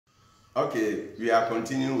Okay, we are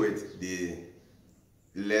continuing with the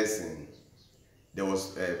lesson. There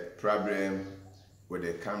was a problem with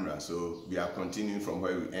the camera, so we are continuing from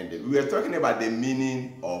where we ended. We were talking about the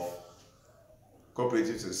meaning of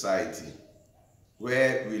cooperative society,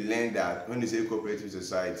 where we learned that when you say cooperative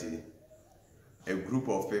society, a group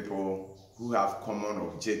of people who have common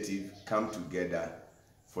objective come together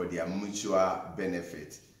for their mutual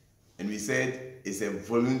benefit. And we said it's a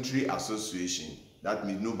voluntary association. That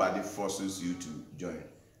means nobody forces you to join.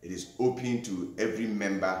 It is open to every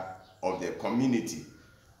member of the community.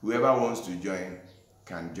 Whoever wants to join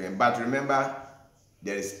can join. But remember,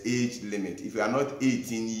 there is age limit. If you are not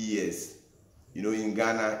 18 years, in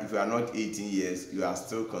Ghana, if you are not 18 years, you are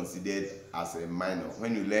still considered as a minor.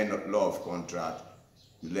 When you learn law of contract,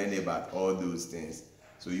 you learn about all those things.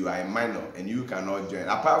 So you are a minor and you cannot join.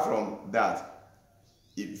 Apart from that,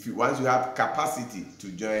 once you have capacity to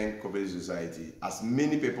join cooperative society, as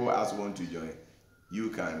many people as want to join, you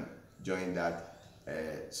can join that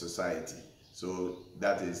society. So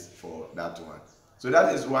that is for that one. So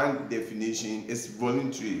that is one definition. It's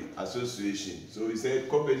voluntary association. So we said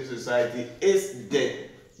cooperative society is the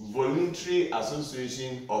voluntary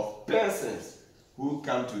association of persons who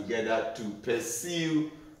come together to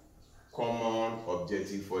pursue common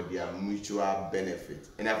objective for their mutual benefit.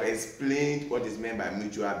 And I've explained what is meant by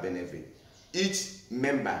mutual benefit. Each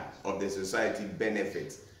member of the society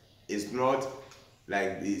benefits. It's not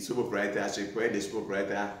like the sole proprietorship where the sole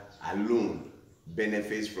proprietor alone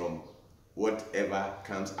benefits from whatever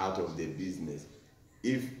comes out of the business.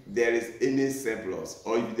 If there is any surplus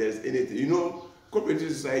or if there's anything,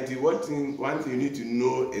 cooperative society, one thing you need to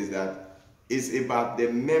know is that it's about the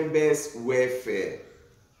members' welfare.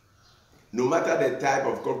 No matter the type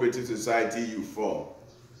of cooperative society you form,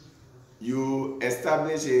 you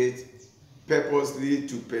establish it purposely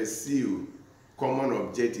to pursue common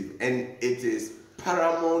objective, and it is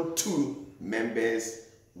paramount to members'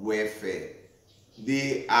 welfare.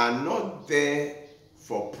 They are not there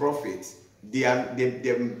for profit. The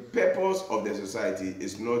purpose of the society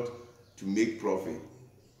is not to make profit.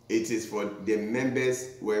 It is for the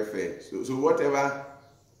members' welfare. So whatever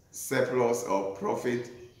surplus or profit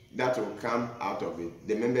that will come out of it,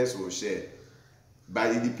 the members will share.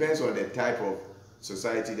 But it depends on the type of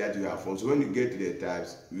society that you have formed. So when you get to the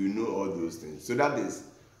types, you know all those things. So that is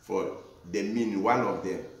for the meaning, one of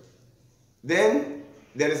them. Then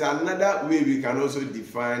there is another way we can also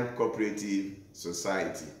define cooperative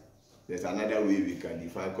society. There's another way we can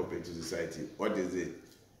define cooperative society. What is it?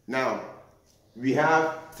 Now, we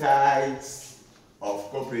have types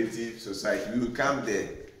of cooperative society. We will come there.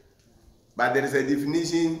 But there is a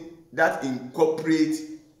definition that incorporates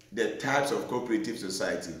the types of cooperative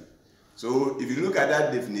society. So if you look at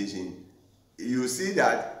that definition, you see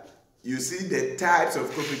the types of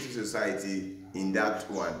cooperative society in that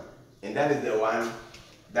one. And that is the one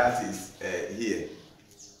that is here.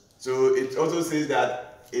 So it also says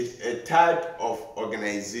that it's a type of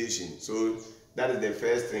organization. So that is the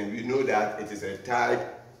first thing. We know that it is a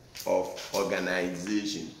type of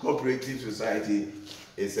organization. Cooperative society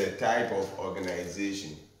is a type of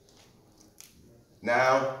organization.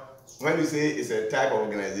 Now, when we say it's a type of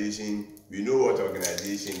organization, we know what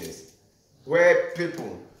organization is. Where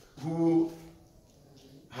people who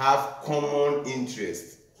have common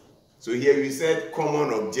interests. So here we said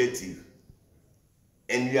common objective.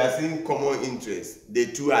 And we are saying common interest. The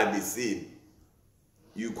two are the same.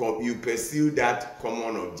 You pursue that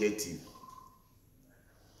common objective.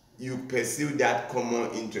 You pursue that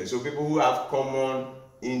common interest. So people who have common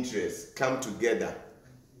interests come together.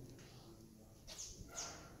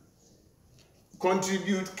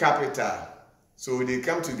 Contribute capital. So they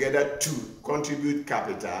come together to contribute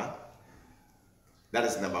capital. That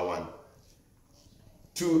is number one.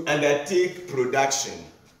 To undertake production.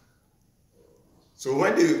 So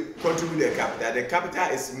when they contribute the capital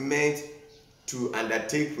is meant to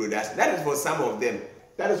undertake production. That is for some of them.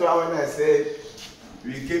 That is why when I said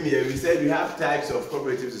we came here, we said we have types of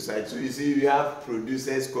cooperative society. So you see, we have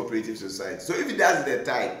producers cooperative society. So if that's the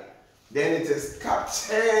type, then it is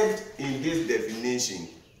captured in this definition.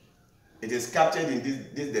 It is captured in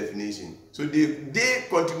this definition. So they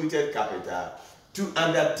contributed capital to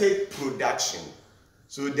undertake production.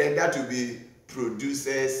 So then that will be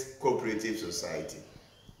producers cooperative society.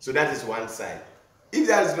 So that is one side. If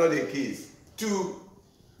that is not the case, to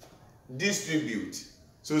distribute.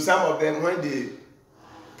 So some of them, when they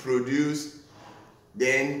produce,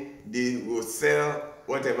 then they will sell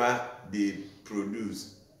whatever they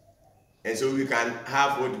produce. And so we can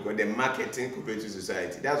have what we call the marketing cooperative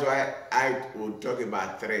society. That's why I will talk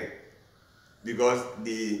about three. Because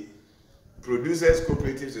the producers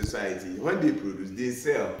cooperative society, when they produce, they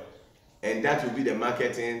sell, and that will be the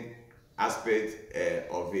marketing aspect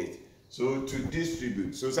of it. So to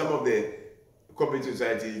distribute, so some of the cooperative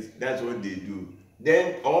societies, that's what they do.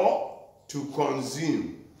 Then, or to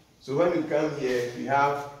consume. So when you come here, we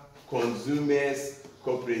have consumers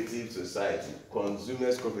cooperative society.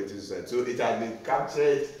 Consumers cooperative society. So it has been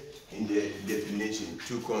captured in the definition,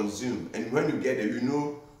 to consume. And when you get there, you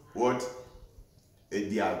know what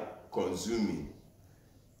they are consuming.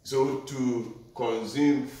 So to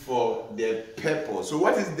consume for the purpose. So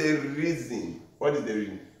what is the reason? What is the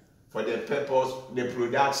reason? For the purpose, the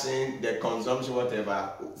production, the consumption,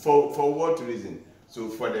 whatever. For what reason? So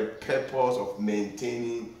for the purpose of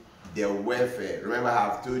maintaining the welfare. Remember, I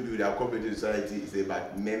have told you that cooperative society is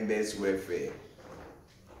about members' welfare.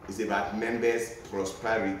 It's about members'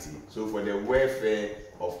 prosperity. So for the welfare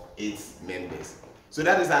of its members. So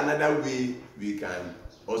that is another way we can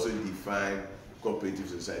also define cooperative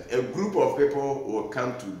society. A group of people will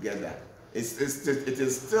come together. It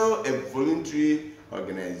is still a voluntary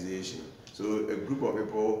organization. So a group of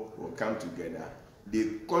people will come together. They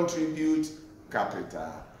contribute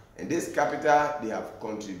capital. And this capital they have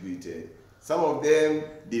contributed. Some of them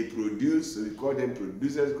they produce, so we call them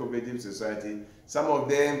producers cooperative society. Some of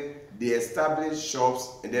them they establish shops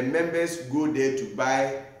and the members go there to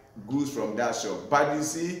buy goods from that shop. But you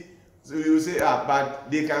see, so you say,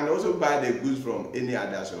 but they can also buy the goods from any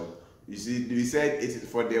other shop. You see, we said it is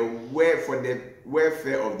for the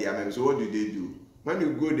welfare of their members. So what do? When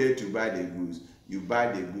you go there to buy the goods, you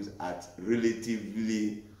buy the goods at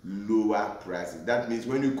relatively lower prices. That means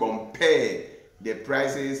when you compare the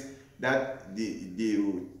prices that they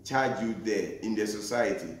will charge you there in the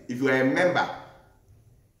society, if you are a member,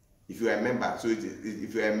 if you're a member,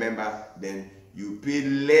 then you pay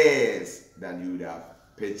less than you would have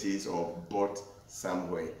purchased or bought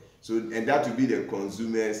somewhere. So, and that will be the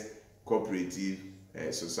consumers cooperative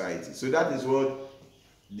society. So that is what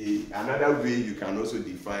another way you can also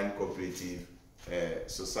define cooperative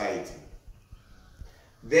society.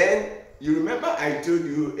 Then you remember I told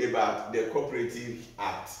you about the Cooperative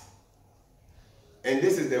Act. And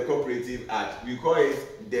this is the Cooperative Act. We call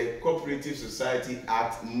it the Cooperative Society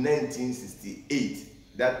Act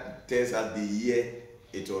 1968. That tells us the year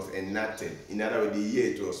it was enacted. In other words, the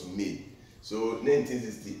year it was made. So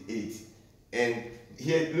 1968. And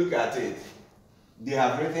here, look at it. They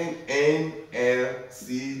have written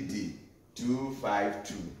NLCD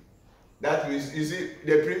 252. That means, you see,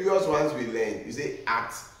 the previous ones we learned, you say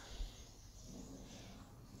Act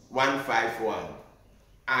 151,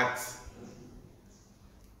 Act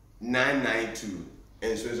 992,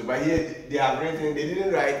 and so. But here they have written, they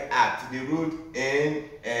didn't write Act, they wrote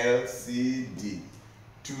NLCD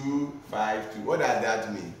 252. What does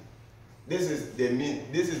that mean? This is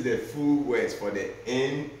the full words for the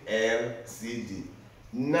NLCD,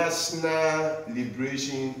 National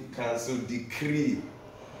Liberation Council Decree.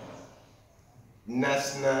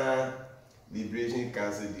 National Liberation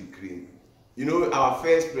Council Decree. You know, our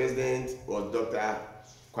first president was Dr.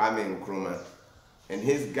 Kwame Nkrumah, and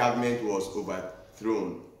his government was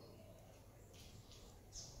overthrown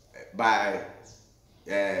by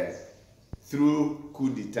through coup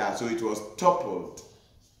d'etat. So it was toppled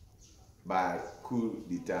by coup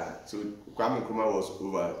d'etat. So Kwame Nkrumah was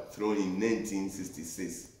overthrown in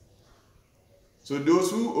 1966. So those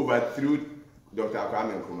who overthrew Dr.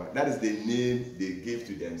 Kwame Nkrumah, that is the name they gave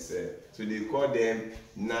to themselves. So they call them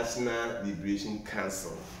National Liberation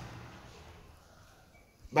Council.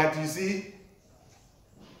 But you see,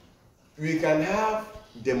 we can have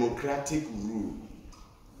democratic rule.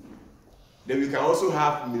 Then we can also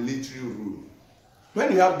have military rule.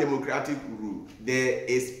 When you have democratic rule, there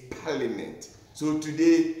is parliament. So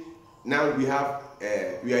today, now we are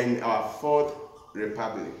in our fourth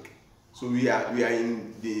republic. So we are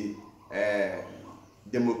in the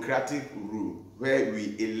democratic rule where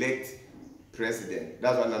we elect president.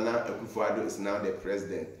 That's why Nana Akufo-Addo is now the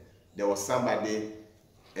president. There was somebody,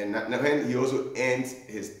 and when he also ends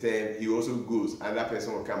his term, he also goes. Another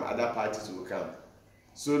person will come, other parties will come.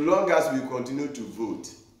 So long as we continue to vote,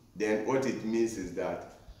 then what it means is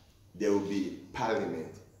that there will be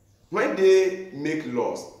parliament. When they make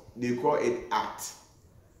laws, they call it act.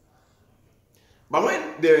 But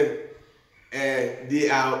when they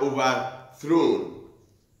are overthrown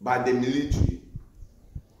by the military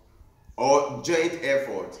or joint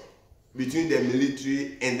effort between the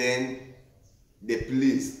military and then the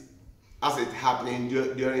police, as it happened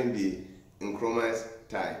during the Nkrumah's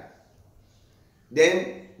time,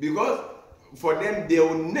 then because for them there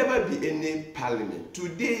will never be any parliament.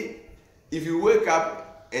 Today, if you wake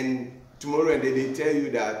up and tomorrow and then they tell you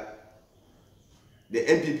that the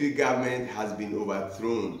NPP government has been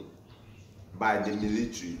overthrown by the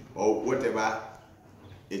military or whatever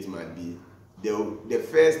it might be, the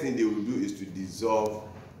first thing they will do is to dissolve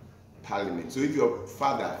parliament. So if your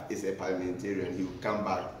father is a parliamentarian, he will come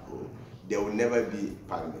back home. There will never be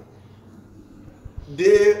parliament.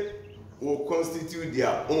 They will constitute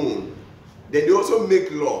their own. Then they also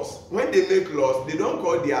make laws. When they make laws, they don't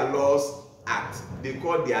call their laws act. They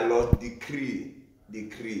call their laws decree.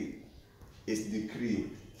 Decree. It's decree.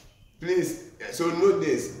 Please, so note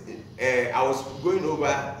this. I was going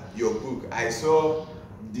over your book. I saw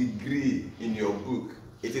degree in your book.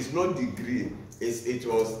 It is not degree. It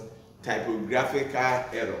was typographical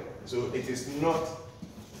error. So it is not.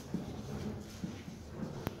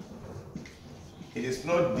 It is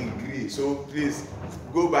not degree. So please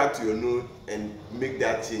go back to your note and make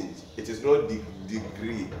that change. It is not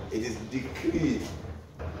degree. It is decree.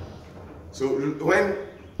 So when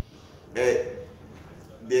the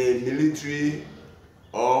military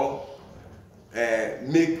or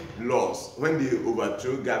make laws, when they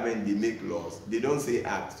overthrow government, they make laws. They don't say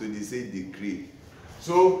act, so they say decree.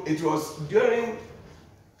 So it was during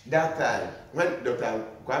that time when Dr.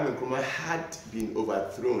 Kwame Nkrumah had been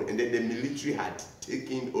overthrown and then the military had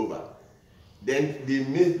taken over. Then they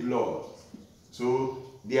made laws. So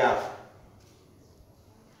there are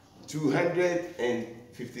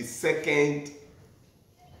 252nd,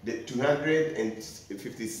 the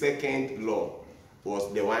 252nd law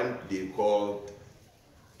was the one they called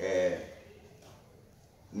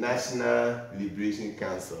National Liberation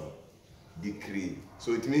Council Decree.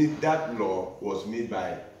 So it means that law was made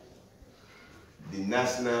by the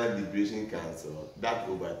National Liberation Council that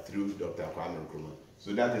overthrew Dr. Kwame Nkrumah.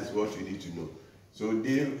 So that is what you need to know. So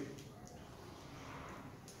they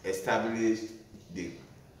established the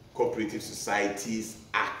Cooperative Societies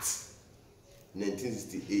Act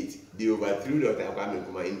 1968. They overthrew Dr. Kwame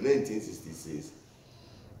Nkrumah in 1966.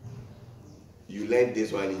 You learned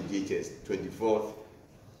this one in JHS, 24th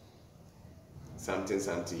something,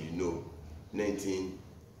 you know,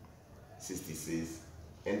 1966.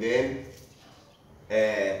 And then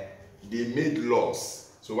they made laws.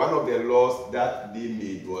 So one of the laws that they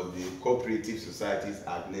made was the Cooperative Societies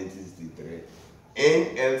Act 1963.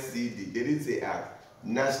 NLCD, they didn't say Act,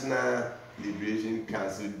 National Liberation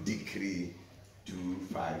Council Decree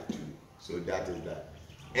 252. So that is that.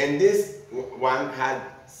 And this one had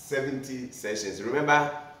 70 sessions.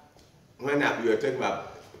 Remember when we were talking about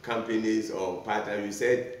companies or partners, you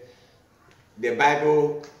said the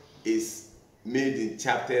Bible is made in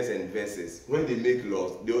chapters and verses. When they make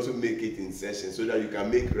laws, they also make it in sessions so that you can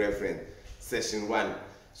make reference. Session 1,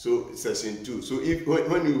 so session 2. So if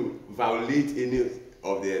when you violate any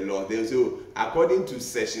of the law, they will say, according to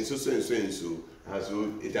section so and so and so, and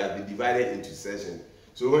so it has been divided into sessions.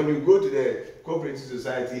 So when you go to the Cooperative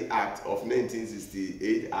Society Act of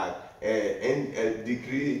 1968 Act and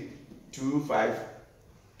Decree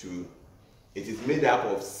 252, it is made up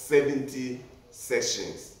of 70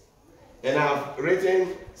 sections. And I've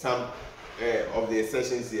written some of the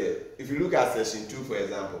sections here. If you look at section 2, for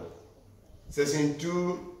example, section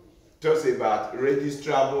 2 talks about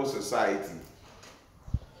registrable society.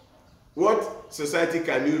 What society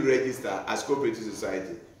can you register as cooperative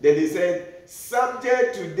society? Then they said,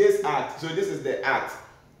 subject to this act, so this is the act.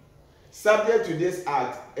 Subject to this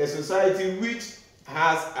act, a society which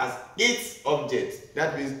has as its object,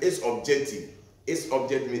 that means its objective, its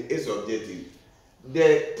object means its objective,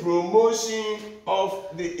 the promotion of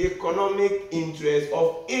the economic interest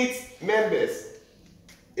of its members.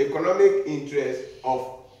 Economic interest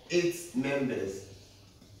of its members.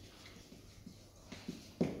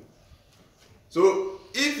 So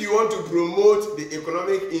if you want to promote the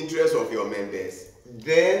economic interest of your members,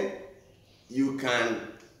 then you can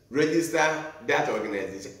register that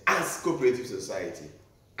organization as cooperative society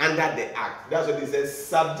under the act. That's what it says,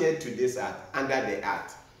 subject to this act, under the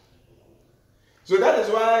act. So that is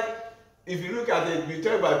why, if you look at it, we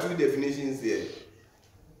talk about two definitions here.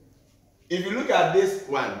 If you look at this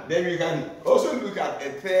one, then we can also look at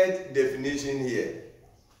a third definition here.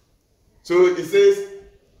 So it says,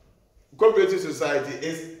 cooperative society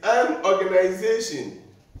is an organization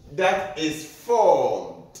that is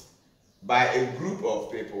formed by a group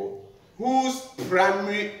of people whose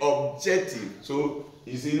primary objective, so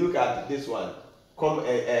you see, look at this one,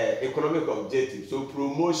 economic objective, so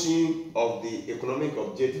promotion of the economic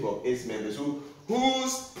objective of its members, so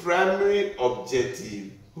whose primary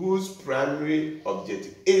objective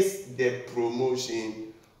is the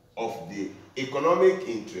promotion of the economic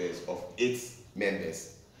interest of its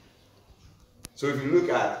members. So if you look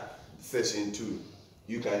at section 2,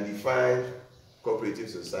 you can define cooperative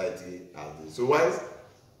society as this. So once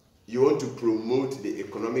you want to promote the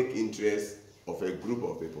economic interest of a group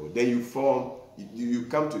of people, then you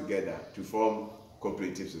come together to form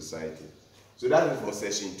cooperative society. So that is for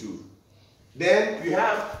section 2. Then we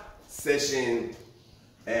have section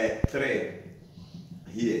 3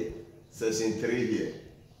 here. Section 3 here.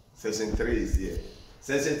 Section 3 is here.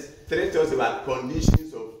 Section 3 talks about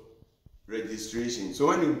conditions of registration. So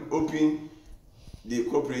when you open the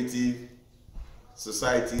Cooperative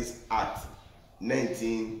Societies Act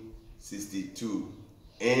 1962,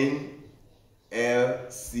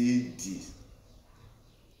 NLCD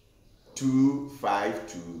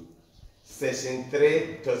 252, section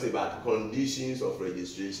 3 talks about conditions of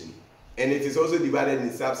registration, and it is also divided in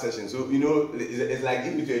subsections. So you know, it's like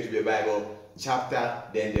if it were to be a Bible, chapter,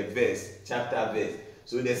 then the verse, chapter, verse.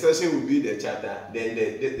 So the section will be the chapter, then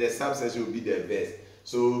the subsection will be the verse.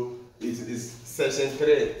 So it is section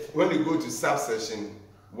 3. When you go to subsection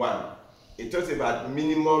 1, it talks about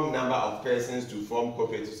minimum number of persons to form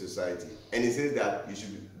cooperative society, and it says that you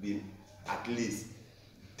should be at least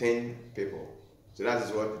 10 people. So that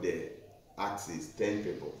is what the act says, 10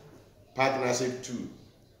 people. Partnership 2,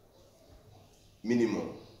 minimum,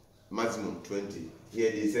 maximum 20.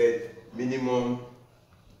 Here they said minimum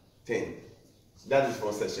 10. So that is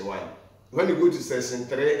for section 1. When you go to section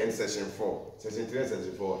 3 and section 4, section 3 and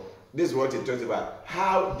section 4, this is what it talks about,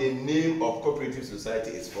 how the name of cooperative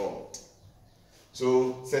society is formed.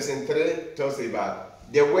 So section 3 talks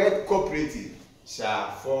about the word cooperative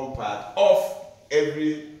shall form part of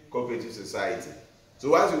every cooperative society. So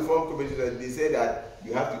once you form cooperative society, they say that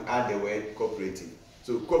you have to add the word cooperative.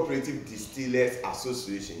 So Cooperative Distillers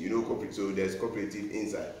Association, you know, cooperative, so there's cooperative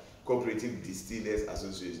inside. Cooperative Distillers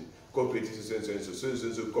Association, cooperative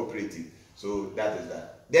so cooperative. So that is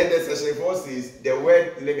that. Then the section 4 says the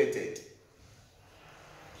word limited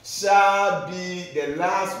shall be the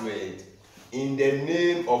last word in the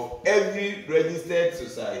name of every registered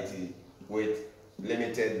society with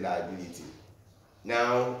limited liability.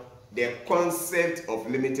 Now, the concept of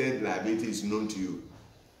limited liability is known to you.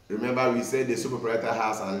 Remember, we said the sole proprietor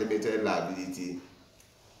has unlimited liability.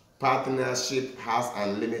 Partnership has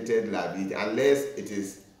unlimited liability, unless it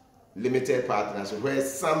is limited partnership, where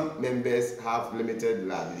some members have limited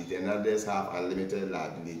liability and others have unlimited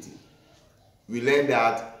liability. We learned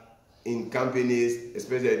that in companies,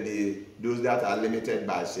 especially those that are limited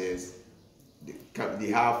by shares,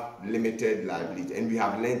 they have limited liability, and we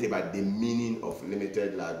have learned about the meaning of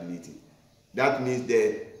limited liability. That means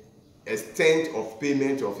the extent of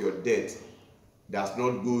payment of your debt does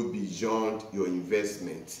not go beyond your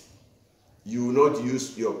investment. You will not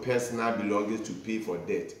use your personal belongings to pay for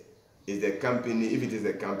debt. It's the company, if it is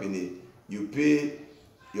a company, you pay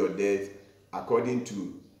your debt according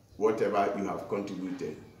to whatever you have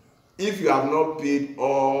contributed. If you have not paid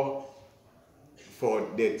all for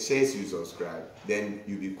the shares you subscribe, then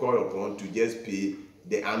you'll be called upon to just pay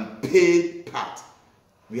the unpaid part.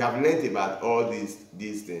 We have learned about all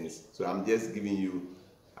these things, so I'm just giving you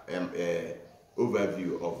an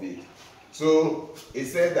overview of it. So it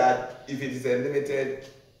said that if it is a limited,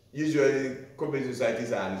 usually cooperative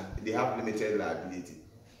societies they have limited liability.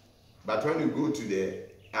 But when you go to the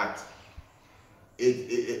act,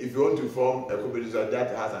 if you want to form a cooperative society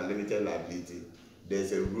that has unlimited liability,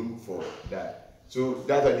 there's a room for that. So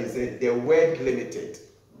that's what they said. The word limited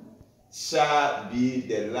shall be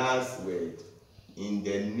the last word in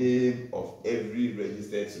the name of every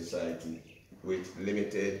registered society with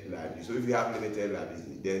limited liability. So if you have limited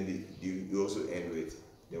liability, then you also end with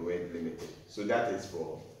the word limited. So that is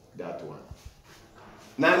for that one.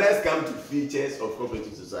 Now let's come to features of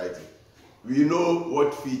cooperative society. We know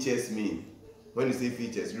what features mean. When you say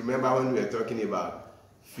features, remember when we were talking about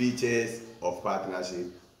features of partnership,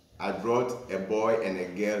 I brought a boy and a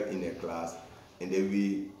girl in a class, and then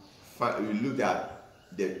we looked at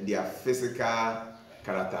their physical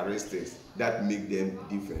characteristics that make them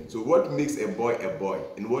different. So what makes a boy,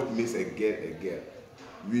 and what makes a girl?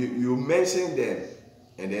 You mentioned them,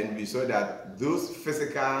 and then we saw that those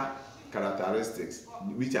physical characteristics,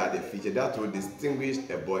 which are the features that will distinguish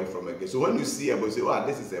a boy from a girl. So when you see a boy, you say, "Oh,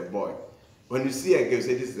 this is a boy." When you see a girl, you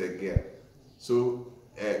say, "This is a girl." So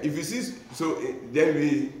if you see, then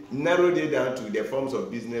we narrowed it down to the forms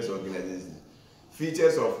of business organization.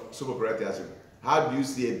 Features of sole proprietorship. How do you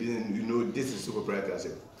see a business? You know this is sole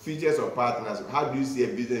proprietorship. Features of partnership. How do you see a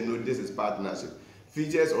business? You know this is partnership.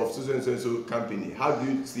 Features of so company. How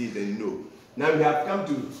do you see it and you know? Now we have come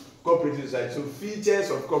to cooperative society. So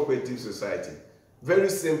features of cooperative society. Very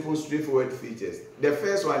simple, straightforward features. The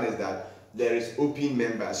first one is that there is open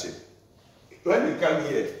membership. When we come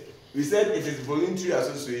here, we said it is voluntary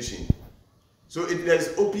association. So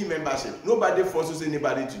there's open membership. Nobody forces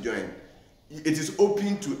anybody to join. It is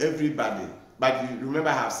open to everybody. But you remember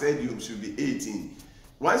I have said you should be 18.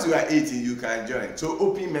 Once you are 18, you can join. So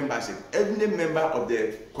open membership. Every member of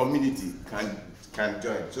the community can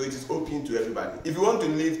join. So it is open to everybody. If you want to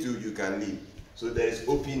leave too, you can leave. So there is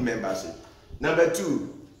open membership. Number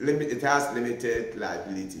 2, it has limited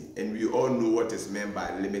liability. And we all know what is meant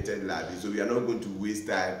by limited liability. So we are not going to waste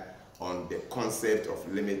time on the concept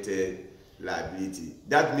of limited liability.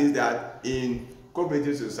 That means that in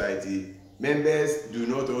cooperative society, members do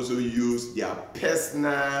not also use their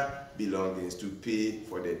personal belongings to pay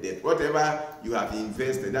for the debt. Whatever you have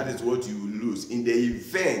invested, that is what you lose. In the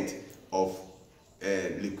event of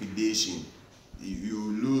liquidation, you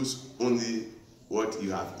lose only what you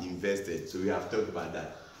have invested. So we have talked about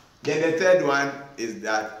that. Then the third one is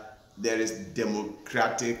that there is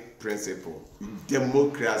democratic principle.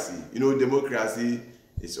 Democracy. You know, democracy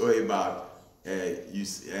is all about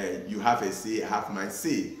you have a say, I have my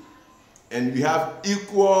say. And we have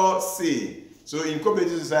equal say. So in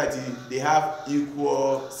cooperative society, they have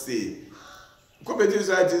equal say. Cooperative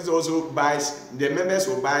societies also the members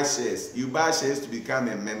will buy shares. You buy shares to become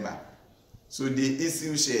a member. So they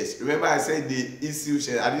issue shares. Remember I said they issue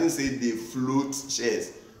shares. I didn't say they float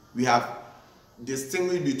shares. We have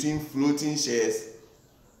distinguished between floating shares,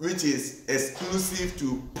 which is exclusive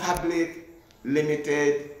to public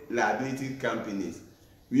limited liability companies.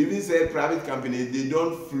 We even said private companies, they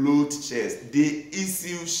don't float shares, they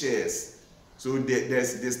issue shares. So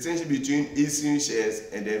there's a distinction between issuing shares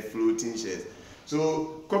and then floating shares.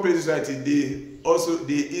 So cooperative society,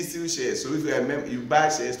 they issue shares. So if you are a member, you buy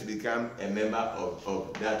shares to become a member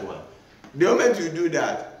of that one. The moment you do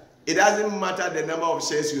that, it doesn't matter the number of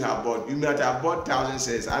shares you have bought. You might have bought 1,000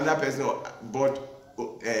 shares, another person bought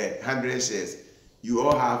 100 shares. You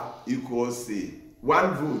all have equal say.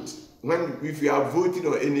 One vote. If you are voting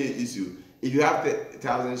on any issue, if you have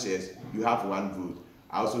 1,000 shares, you have one vote.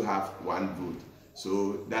 I also have one vote.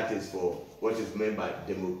 So that is for what is meant by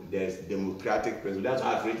there's democratic principle. That's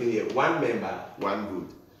what I've written here. One member, one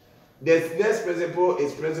vote. The next principle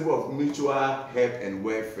is principle of mutual help and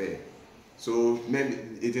welfare. So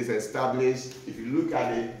it is established. If you look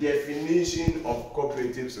at the definition of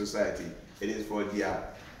cooperative society, it is for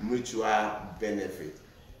their mutual benefit.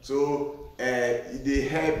 So they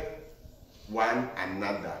help one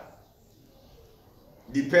another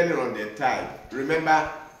depending on the type.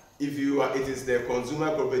 Remember, if it is the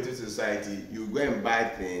consumer cooperative society, you go and buy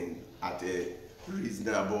things at a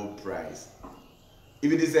reasonable price.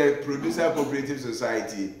 If it is a producer cooperative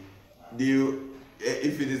society,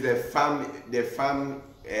 if it is the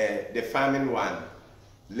farming one,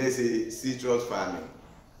 let's say citrus farming,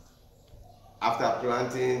 after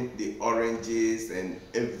planting the oranges and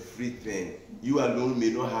everything, you alone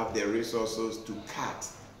may not have the resources to cut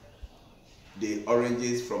the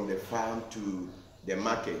oranges from the farm to the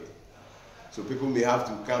market. So people may have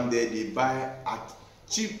to come there, they buy at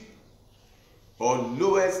cheap or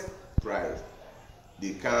lowest price.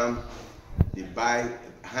 They come, they buy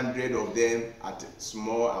 100 of them at a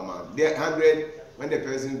small amount. The 100, when the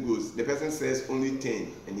person goes, the person says only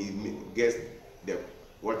 10 and he gets the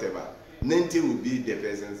whatever. 90 will be the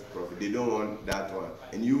person's profit. They don't want that one.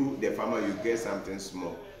 And you, the farmer, you get something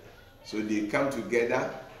small. So they come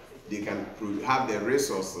together, they can have the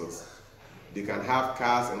resources, they can have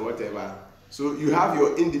cars and whatever. So you have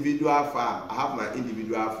your individual farm. I have my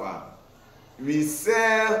individual farm. We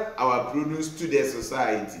sell our produce to the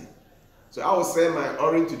society. So I will sell my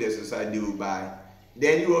orange to the society, they will buy.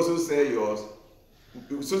 Then you also sell yours.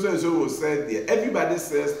 So and so will sell there. Everybody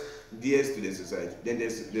sells theirs to the society. Then the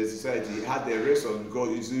society has the resource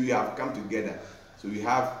because you see we have come together. So we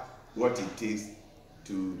have what it takes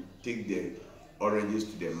to take the oranges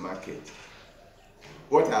to the market.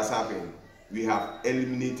 What has happened? We have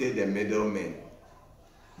eliminated the middlemen.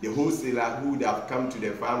 The wholesaler who would have come to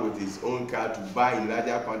the farm with his own car to buy in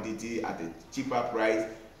larger quantity at a cheaper price,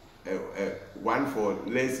 one for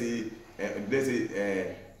let's say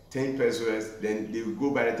 10 pesos, then they will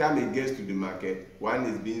go. By the time it gets to the market, one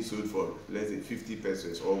is being sold for let's say 50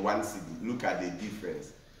 pesos or 1 cedi. Look at the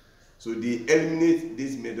difference. So they eliminate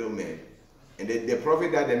these middlemen, and then the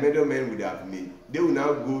profit that the middlemen would have made, they will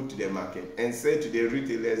now go to the market and sell to the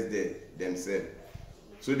retailers there themselves.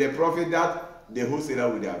 So the profit that the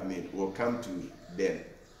wholesaler would have made will come to them,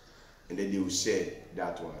 and then they will share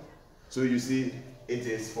that one. So you see, it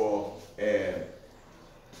is for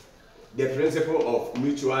the principle of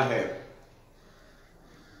mutual help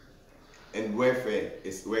and welfare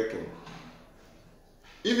is working.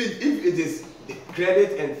 If it is the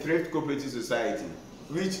credit and thrift cooperative society,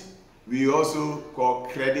 which we also call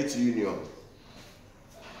credit union,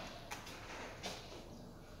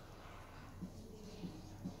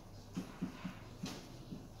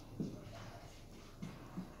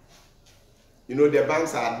 You know, the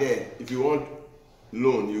banks are there. If you want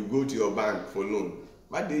loan, you go to your bank for loan.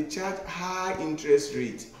 But they charge high interest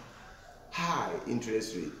rate. High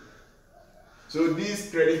interest rate. So these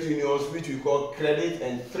credit unions, which we call credit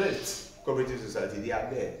and thrift cooperative society, they are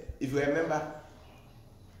there. If you remember,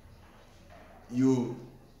 you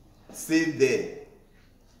save there.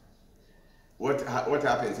 What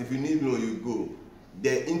happens? If you need loan, you go.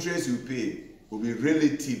 The interest you pay will be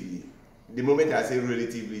relatively, the moment I say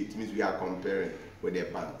relatively, it means we are comparing with the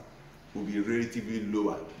bank, will be relatively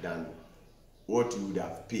lower than what you would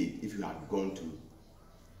have paid if you had gone to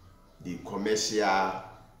the commercial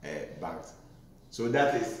banks. So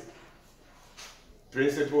that is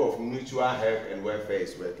principle of mutual help and welfare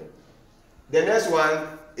is working. The next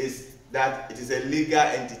one is that it is a legal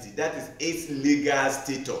entity. That is its legal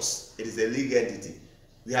status. It is a legal entity.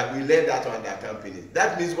 We learned that under companies.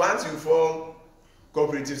 That means once you form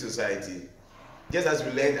cooperative society, just as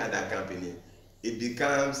we learned under company, it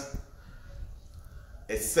becomes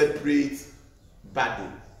a separate body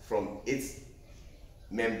from its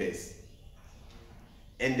members.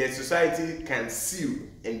 And the society can seal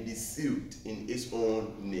and be sealed in its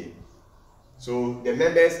own name. So the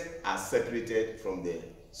members are separated from the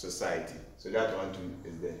society. So that one too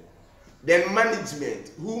is there. Then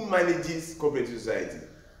management. Who manages cooperative society?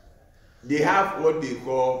 They have what they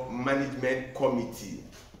call management committee.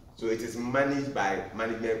 So it is managed by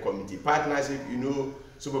management committee. Partnership, you know,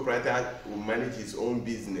 sole proprietor will manage his own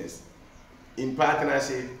business. In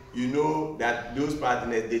partnership, you know that those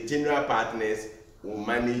partners, the general partners, will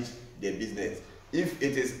manage the business. If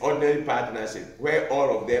it is ordinary partnership where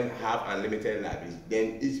all of them have unlimited liability,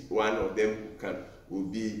 then each one of them will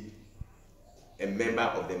be a member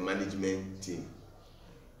of the management team.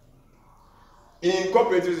 In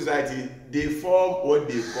cooperative society, they form what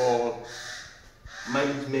they call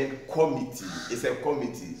management committee. It's a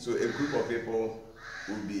committee, so a group of people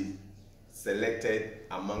will be selected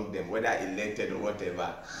among them, whether elected or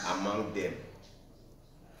whatever, among them.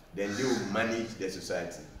 Then they will manage the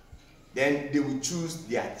society. Then they will choose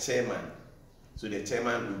their chairman. So the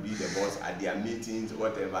chairman will be the boss at their meetings,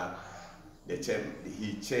 whatever.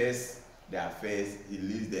 He chairs the affairs, he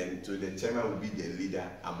leads them. So the chairman will be the leader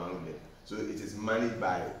among them. So it is managed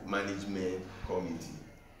by management committee.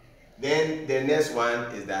 Then the next one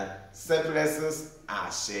is that surpluses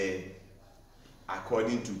are shared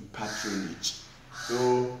according to patronage.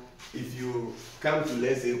 So if you come to,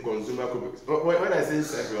 let's say, consumer cooperative, when I say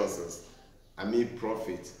surpluses, I mean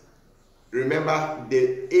profit. Remember,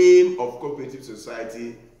 the aim of cooperative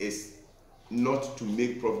society is not to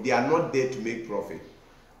make profit. They are not there to make profit.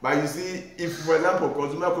 But you see, if, for example,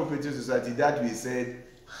 consumer cooperative society, that we said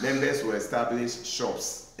members will establish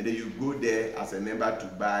shops, and then you go there as a member to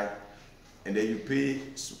buy, and then you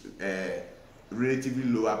pay relatively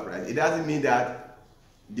lower price. It doesn't mean that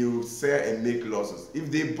they will sell and make losses. If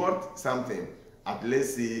they bought something at,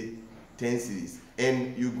 let's say, 10 cedis,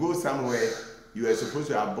 and you go somewhere, you are supposed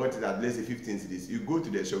to have bought it at, let's say, 15 cedis. You go to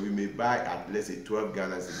the shop, you may buy at, let's say, 12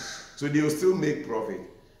 Ghana cedis. So they will still make profit.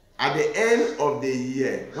 At the end of the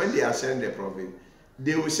year, when they are sharing the profit,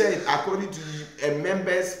 they will share it according to a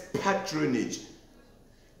member's patronage.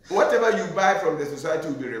 Whatever you buy from the society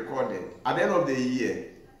will be recorded. At the end of the year,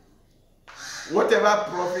 whatever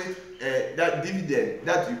profit, that dividend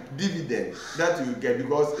that you get,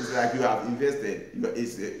 because it's like you have invested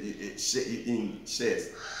in shares.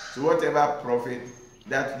 So whatever profit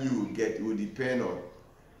that you will get will depend on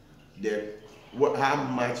how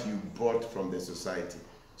much you bought from the society.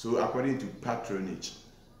 So according to patronage.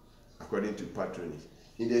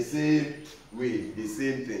 In the same way, the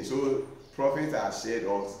same thing. So profits are shared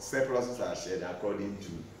or surpluses are shared according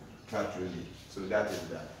to patronage. So that is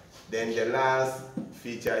that. Then the last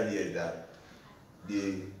feature here is that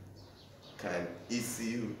they can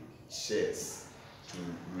issue shares to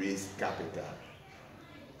raise capital.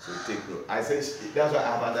 So take note. I said that's why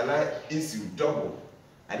I've underlined issue double.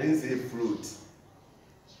 I didn't say float.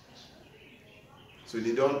 So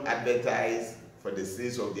they don't advertise for the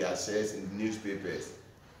sales of their shares in newspapers.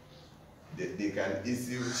 They can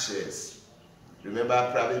issue shares.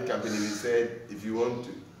 Remember, private company, we said if you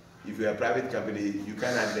are a private company, you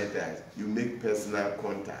can advertise. You make personal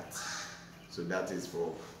contacts. So that is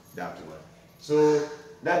for that one. So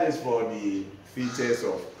that is for the features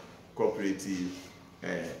of cooperative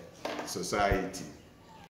society.